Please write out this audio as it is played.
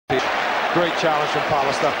Great challenge from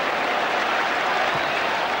Pallister.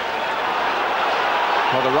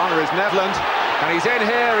 Well, the runner is Nevland, and he's in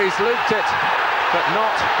here, he's looped it, but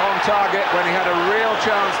not on target when he had a real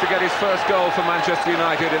chance to get his first goal for Manchester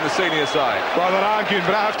United in the senior side. Well, they're arguing,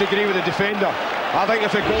 but I have to agree with the defender. I think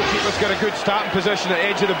if the goalkeeper's got a good starting position at the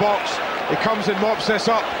edge of the box, he comes and mops this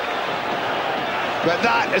up. But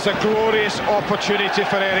that is a glorious opportunity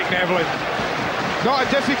for EriK Nevland. Not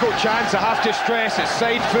a difficult chance, I have to stress, it's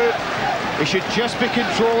side foot. He should just be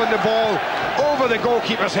controlling the ball over the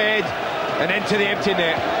goalkeeper's head and into the empty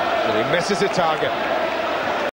net. And he misses the target.